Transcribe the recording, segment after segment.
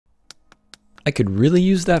I could really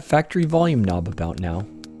use that factory volume knob about now.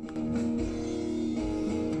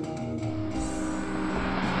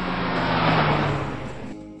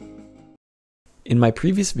 In my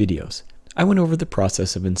previous videos, I went over the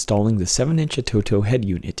process of installing the 7-inch Atoto head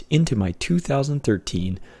unit into my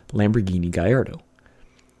 2013 Lamborghini Gallardo.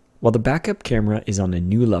 While the backup camera is on a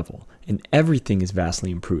new level and everything is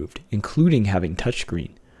vastly improved, including having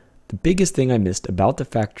touchscreen, the biggest thing I missed about the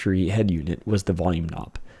factory head unit was the volume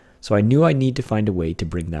knob, so I knew I'd need to find a way to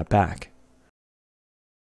bring that back.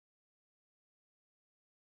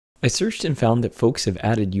 I searched and found that folks have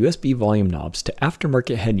added USB volume knobs to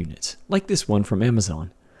aftermarket head units, like this one from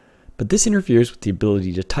Amazon. But this interferes with the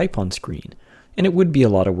ability to type on screen, and it would be a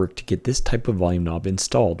lot of work to get this type of volume knob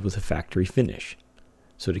installed with a factory finish.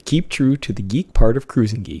 So to keep true to the geek part of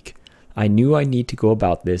Cruising Geek, I knew I need to go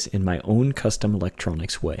about this in my own custom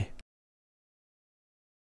electronics way.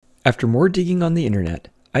 After more digging on the internet,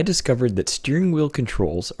 I discovered that steering wheel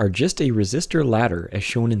controls are just a resistor ladder as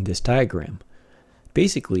shown in this diagram.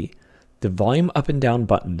 Basically, the volume up and down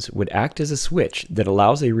buttons would act as a switch that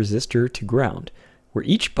allows a resistor to ground, where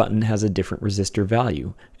each button has a different resistor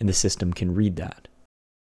value, and the system can read that.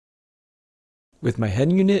 With my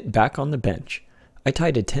head unit back on the bench, I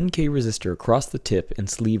tied a 10K resistor across the tip and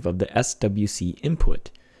sleeve of the SWC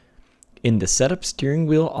input. In the Setup Steering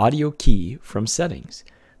Wheel Audio key from Settings,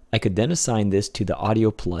 I could then assign this to the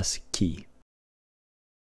Audio Plus key.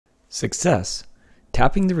 Success!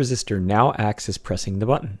 Tapping the resistor now acts as pressing the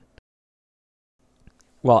button.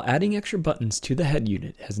 While adding extra buttons to the head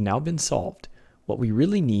unit has now been solved, what we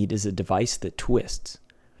really need is a device that twists.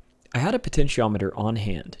 I had a potentiometer on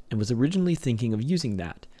hand and was originally thinking of using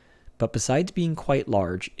that, but besides being quite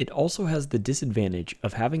large, it also has the disadvantage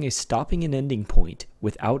of having a stopping and ending point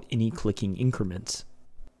without any clicking increments.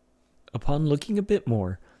 Upon looking a bit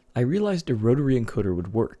more, I realized a rotary encoder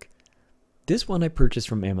would work. This one I purchased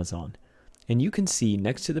from Amazon, and you can see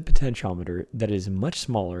next to the potentiometer that it is much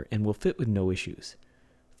smaller and will fit with no issues.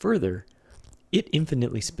 Further, it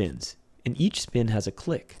infinitely spins, and each spin has a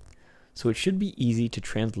click, so it should be easy to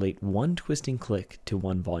translate one twisting click to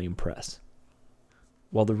one volume press.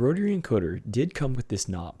 While the rotary encoder did come with this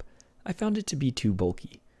knob, I found it to be too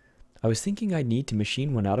bulky. I was thinking I'd need to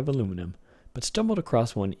machine one out of aluminum, but stumbled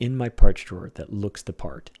across one in my parts drawer that looks the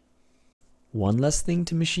part. One less thing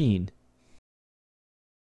to machine.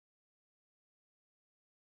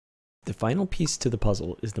 The final piece to the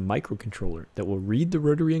puzzle is the microcontroller that will read the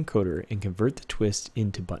rotary encoder and convert the twists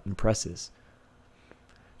into button presses.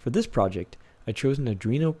 For this project, I chose an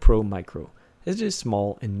Arduino Pro Micro, as it is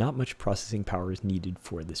small and not much processing power is needed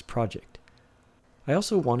for this project. I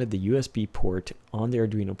also wanted the USB port on the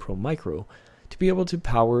Arduino Pro Micro to be able to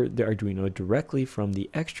power the Arduino directly from the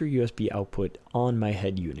extra USB output on my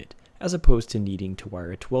head unit, as opposed to needing to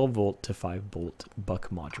wire a 12V to 5V buck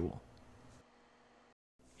module.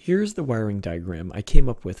 Here's the wiring diagram I came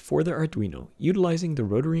up with for the Arduino, utilizing the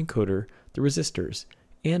rotary encoder, the resistors,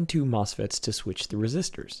 and 2 MOSFETs to switch the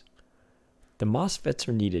resistors. The MOSFETs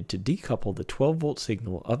are needed to decouple the 12V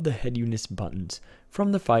signal of the head unit's buttons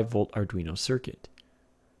from the 5V Arduino circuit.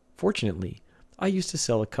 Fortunately, I used to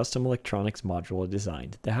sell a custom electronics module I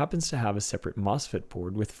designed that happens to have a separate MOSFET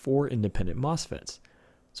board with 4 independent MOSFETs,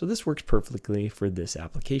 so this works perfectly for this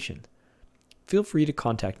application. Feel free to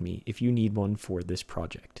contact me if you need one for this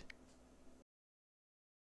project.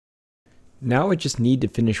 Now I just need to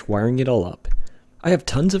finish wiring it all up. I have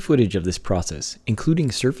tons of footage of this process,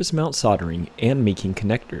 including surface mount soldering and making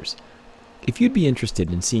connectors. If you'd be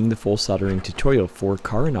interested in seeing the full soldering tutorial for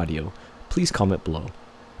car and audio, please comment below.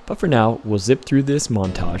 But for now, we'll zip through this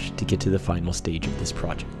montage to get to the final stage of this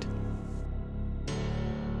project.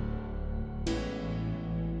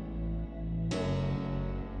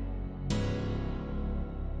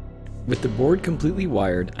 With the board completely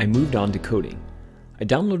wired, I moved on to coding. I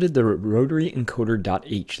downloaded the Rotary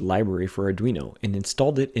Encoder.h library for Arduino and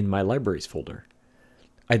installed it in my libraries folder.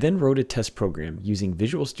 I then wrote a test program using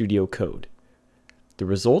Visual Studio Code. The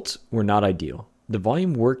results were not ideal. The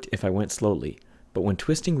volume worked if I went slowly, but when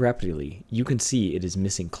twisting rapidly, you can see it is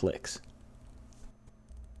missing clicks.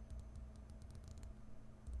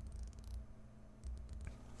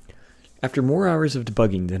 After more hours of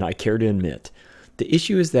debugging than I care to admit, the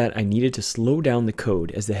issue is that I needed to slow down the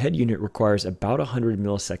code as the head unit requires about 100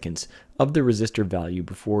 milliseconds of the resistor value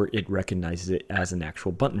before it recognizes it as an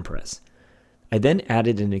actual button press. I then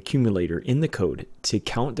added an accumulator in the code to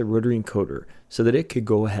count the rotary encoder so that it could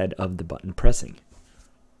go ahead of the button pressing.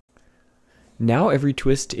 Now every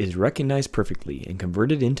twist is recognized perfectly and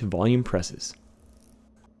converted into volume presses.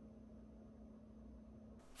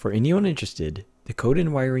 For anyone interested, the code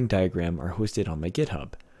and wiring diagram are hosted on my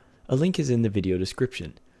GitHub. A link is in the video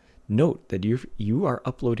description. Note that you are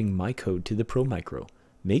uploading my code to the Pro Micro.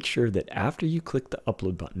 Make sure that after you click the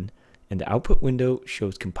upload button and the output window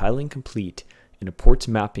shows compiling complete and a ports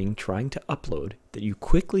mapping trying to upload, that you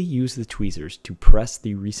quickly use the tweezers to press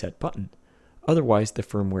the reset button. Otherwise, the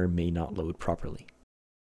firmware may not load properly.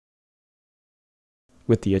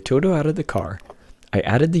 With the Encoder out of the car, I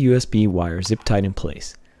added the USB wire zip tied in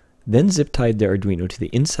place, then zip tied the Arduino to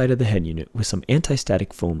the inside of the head unit with some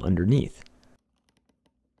anti-static foam underneath.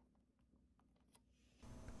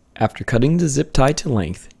 After cutting the zip tie to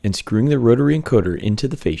length and screwing the rotary encoder into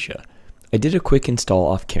the fascia, I did a quick install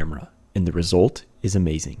off camera, and the result is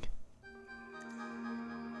amazing.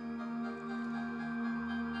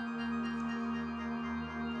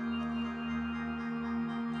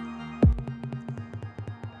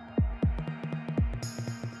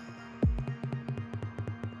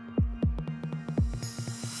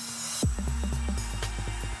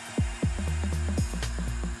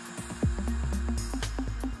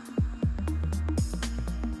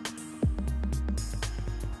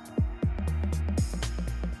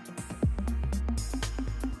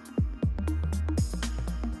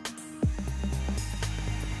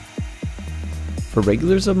 For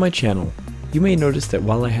regulars of my channel, you may notice that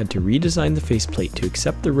while I had to redesign the faceplate to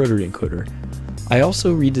accept the rotary encoder, I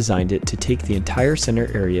also redesigned it to take the entire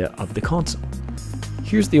center area of the console.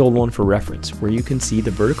 Here's the old one for reference, where you can see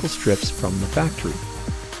the vertical strips from the factory.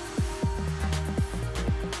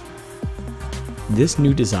 This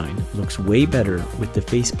new design looks way better with the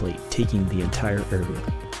faceplate taking the entire area.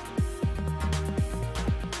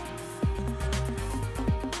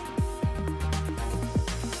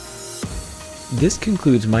 This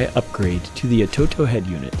concludes my upgrade to the Encoder head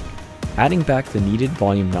unit, adding back the needed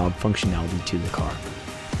volume knob functionality to the car.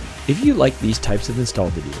 If you like these types of install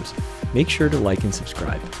videos, make sure to like and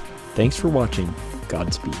subscribe. Thanks for watching.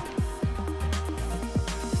 Godspeed.